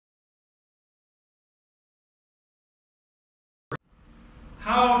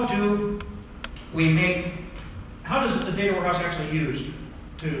how does the data warehouse actually used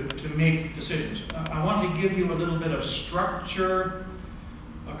to make decisions? I want to give you a little bit of structure,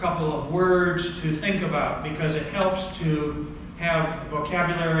 a couple of words to think about, because it helps to have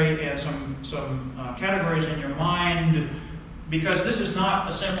vocabulary and some categories in your mind, because this is not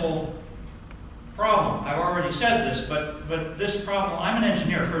a simple problem. I've already said this, but this problem, I'm an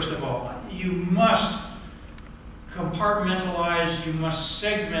engineer, first of all. You must compartmentalize, you must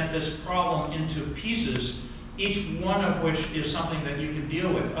segment this problem into pieces, each one of which is something that you can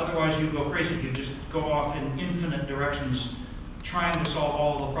deal with. Otherwise you go crazy. You just go off in infinite directions trying to solve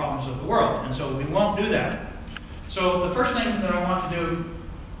all the problems of the world. And so we won't do that. So the first thing that I want to do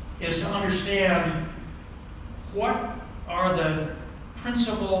is to understand what are the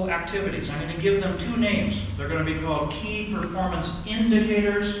principal activities. I'm going to give them two names. They're going to be called key performance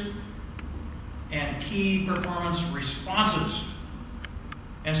indicators and key performance responses.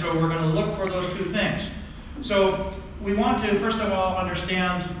 And so we're going to look for those two things. So we want to, first of all,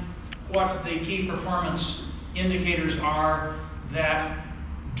 understand what the key performance indicators are that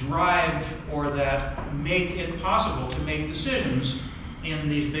drive or that make it possible to make decisions in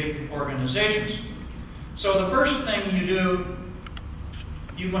these big organizations. So the first thing you do,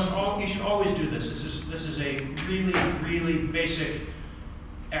 you should always do this. This is a really, really basic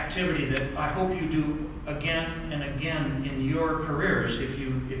activity that I hope you do again and again in your careers if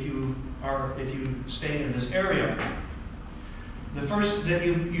you stay in this area. The first, that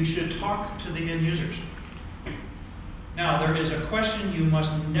you should talk to the end users. Now, there is a question you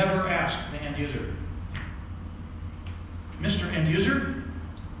must never ask the end user. Mr. End User,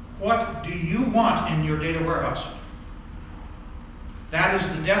 what do you want in your data warehouse? That is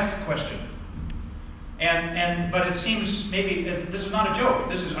the death question. But it seems maybe this is not a joke.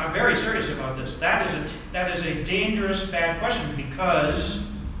 I'm very serious about this. That is a dangerous, bad question, because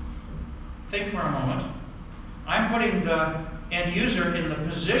think for a moment. I'm putting the end user in the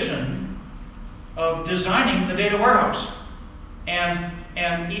position of designing the data warehouse, and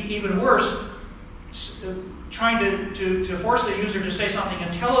even worse, trying to force the user to say something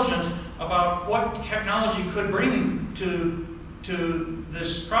intelligent about what technology could bring to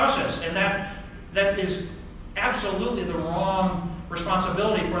this process, and that is absolutely the wrong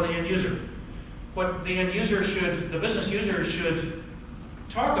responsibility for the end user. What the end user the business user should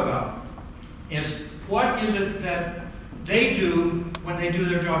talk about is what is it that they do when they do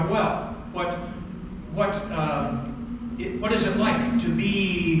their job well. What is it like to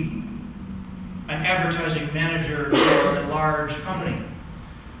be an advertising manager for a large company?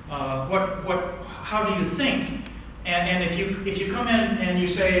 How do you think? And if you come in and you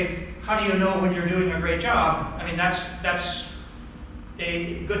say, how do you know when you're doing a great job? I mean, that's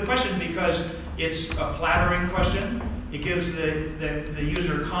a good question, because it's a flattering question. It gives the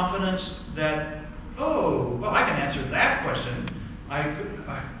user confidence that, oh, well, I can answer that question.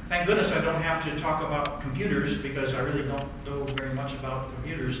 Thank goodness I don't have to talk about computers, because I really don't know very much about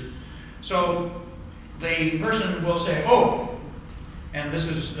computers. So the person will say, oh, and this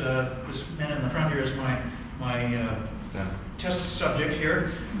is this man in the front here is my test subject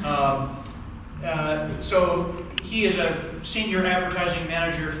here. So he is a senior advertising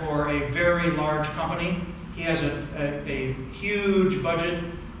manager for a very large company. He has a huge budget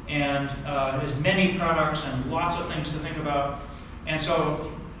and has many products and lots of things to think about. And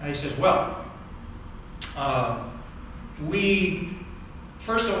so he says, well, we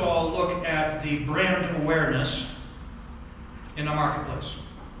first of all look at the brand awareness in the marketplace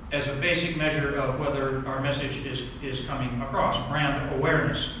as a basic measure of whether our message is coming across, brand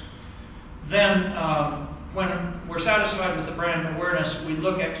awareness. Then, when we're satisfied with the brand awareness, we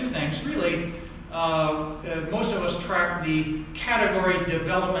look at two things, really. Most of us track the category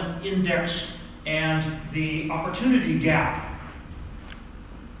development index and the opportunity gap.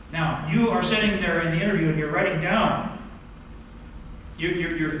 Now, you are sitting there in the interview and you're writing down.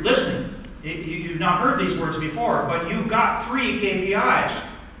 You're listening. You've not heard these words before, but you got 3 KPIs.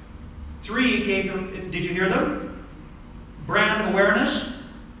 Did you hear them? Brand awareness,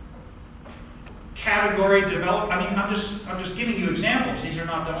 category development. I mean, I'm just giving you examples. These are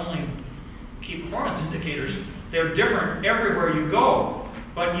not the only key performance indicators. They're different everywhere you go.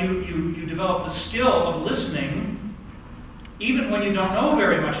 But you develop the skill of listening, even when you don't know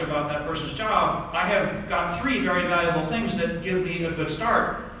very much about that person's job. I have got 3 very valuable things that give me a good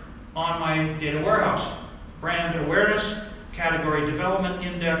start on my data warehouse: brand awareness, category development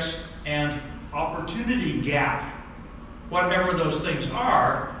index, and opportunity gap. Whatever those things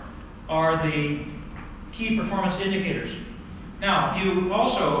are the key performance indicators. Now, you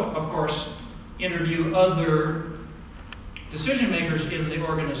also, of course, interview other decision makers in the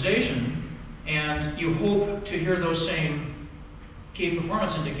organization, and you hope to hear those same key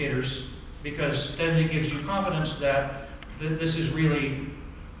performance indicators, because then it gives you confidence that this is really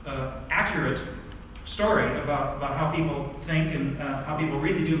accurate story about how people think and how people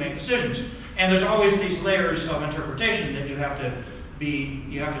really do make decisions. And there's always these layers of interpretation that you have to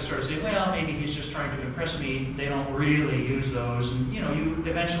sort of say, well, maybe he's just trying to impress me. They don't really use those. And you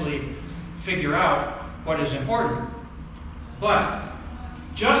eventually figure out what is important. But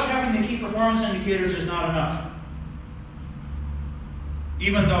just having the key performance indicators is not enough.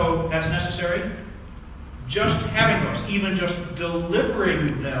 Even though that's necessary, just having those, even just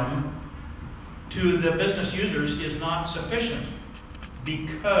delivering them to the business users is not sufficient,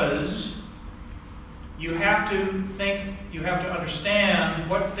 because you have to think, you have to understand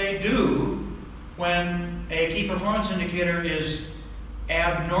what they do when a key performance indicator is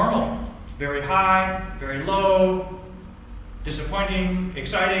abnormal. Very high, very low, disappointing,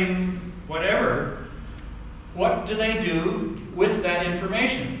 exciting, whatever. What do they do with that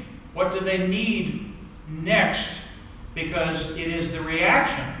information? What do they need next? Because it is the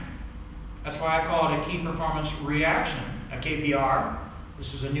reaction. That's why I call it a key performance reaction, a KPR.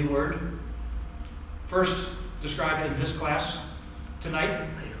 This is a new word. First described in this class tonight.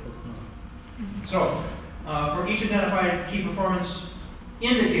 So, for each identified key performance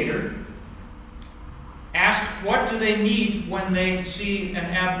indicator, ask what do they need when they see an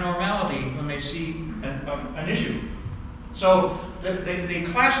abnormality, when they see an issue. So, the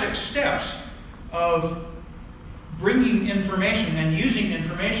classic steps of bringing information and using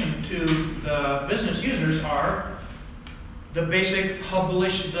information to the business users are the basic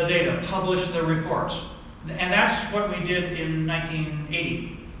publish the data, publish the reports. And that's what we did in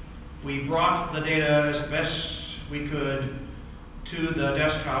 1980. We brought the data as best we could to the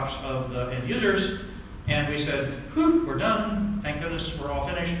desktops of the end users, and we said, whew, we're done, thank goodness, we're all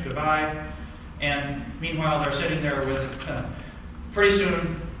finished, goodbye. And meanwhile, they're sitting there with, pretty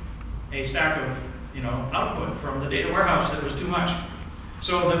soon, a stack of output from the data warehouse that was too much.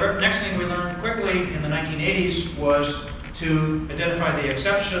 So the next thing we learned quickly in the 1980s was to identify the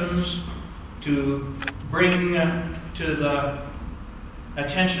exceptions, to bring to the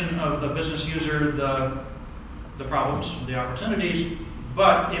attention of the business user the problems, the opportunities.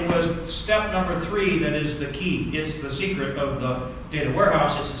 But it was step number 3 that is the key. It's the secret of the data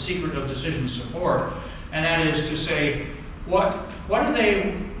warehouse. It's the secret of decision support. And that is to say, what do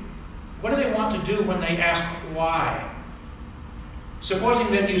they want to do when they ask why?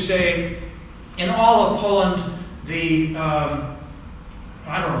 Supposing that you say, in all of Poland,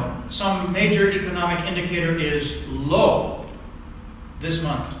 some major economic indicator is low this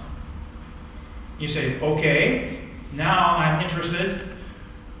month. You say, okay, now I'm interested.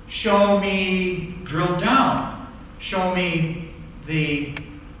 Show me, drill down. Show me the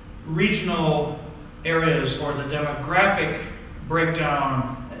regional areas or the demographic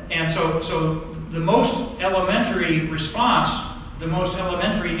breakdown. And so the most elementary response, the most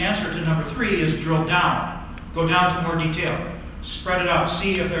elementary answer to number 3 is drill down. Go down to more detail. Spread it out.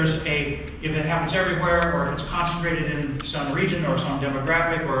 See if if it happens everywhere, or if it's concentrated in some region or some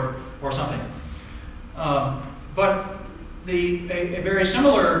demographic or something. But a very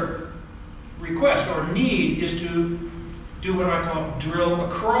similar request or need is to do what I call drill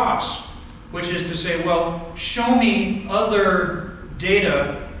across, which is to say, well, show me other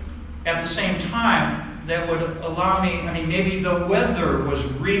data at the same time that would allow me, maybe the weather was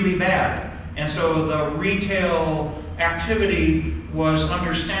really bad, and so the retail activity was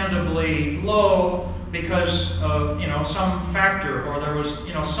understandably low because of some factor, or there was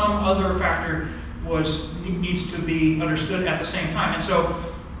some other factor needs to be understood at the same time. And so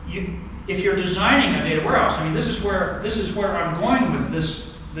if you're designing a data warehouse, this is where I'm going with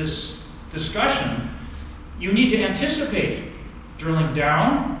this discussion. You need to anticipate drilling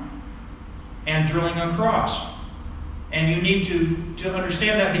down and drilling across. And you need to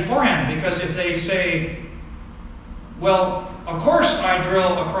understand that beforehand, because if they say, well, of course I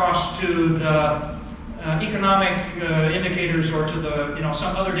drill across to the economic indicators or to the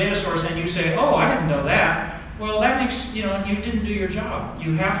some other data source, and you say, oh, I didn't know that. Well, that makes you didn't do your job.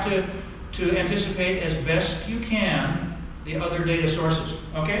 You have to anticipate as best you can the other data sources.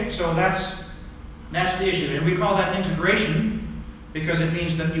 Okay, so that's the issue, and we call that integration, because it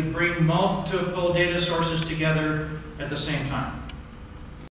means that you bring multiple data sources together at the same time.